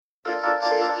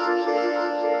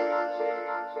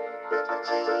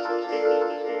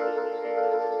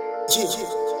Yeah,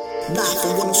 live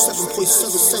from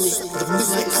 107.77, the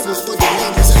midnight hour for the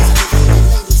ladies,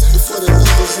 and for the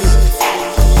lovers,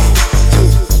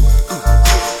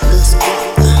 let's go.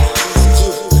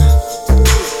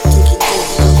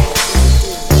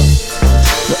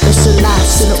 It's a lie,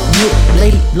 sit up with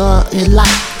lady, love, and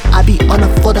life. I be on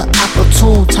it for the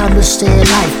opportune time to stay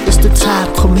alive. It's the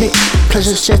time, commit,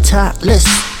 pleasure, share time, list,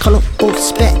 colorful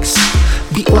specs.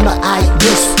 Be on the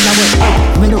iris, now it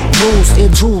up, minerals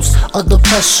and jewels of the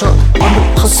pressure, on the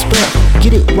perspective,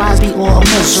 get it wise, be on a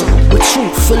measure. With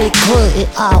you, feeling good, it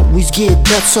always get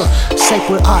better.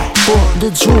 Sacred art for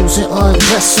the jewels and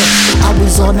undresser.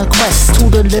 Always on a quest to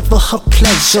deliver her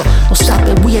pleasure. Don't stop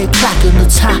it, we ain't clocking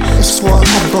the time, it's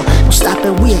forever. Don't stop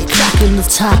it, we ain't clocking the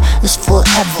time, it's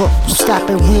forever. Don't stop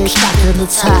it, we ain't clocking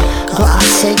the time. Girl, I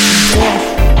say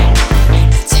yeah.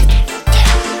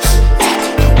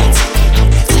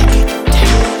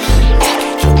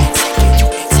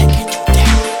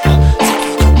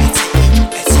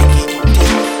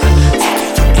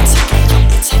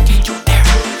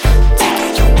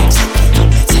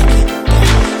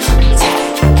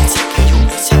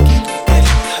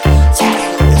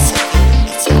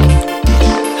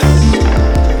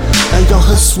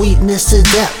 Sweetness and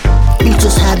depth. We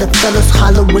just had the fellas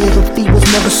holler where the feet was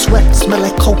never sweat. Smell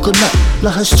like coconut,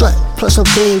 let her strut. Plus her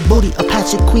big booty,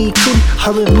 Apache Queen Cutie.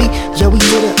 Her and me, yeah we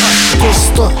did it up. Good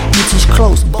stuff, Gucci's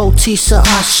clothes, Botisa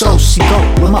our show. She go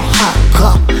with my heart, go.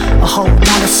 A whole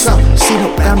lot of stuff, seen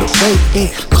around the way, and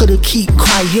couldn't keep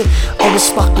quiet. Over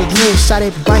sparkling red, shot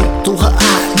it bright through her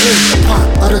eyelids.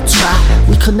 Part of the try,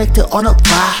 we connected on a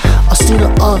ride. I see the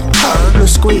her, the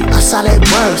squeak, I saw that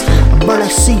words. A bird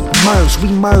like sea merge, we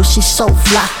merge, she's so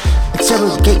fly.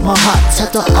 Interrogate my heart,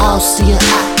 tap the all, see her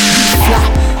eye, fly,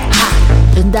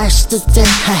 high. And that's the thing,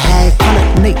 I had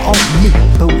colonnade on me.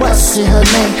 But what's in her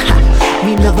name? Ha,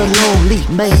 me never lonely,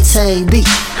 maintain me.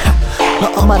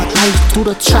 But all my life through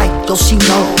the track, though she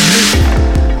know me.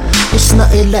 It's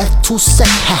nothing left to say,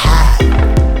 ha ha.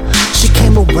 She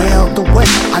came around the way,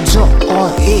 I jump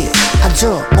on it, I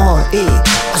jump on it.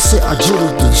 I said I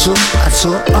jump the jump, I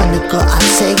jump on the girl, I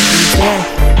take you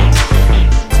there.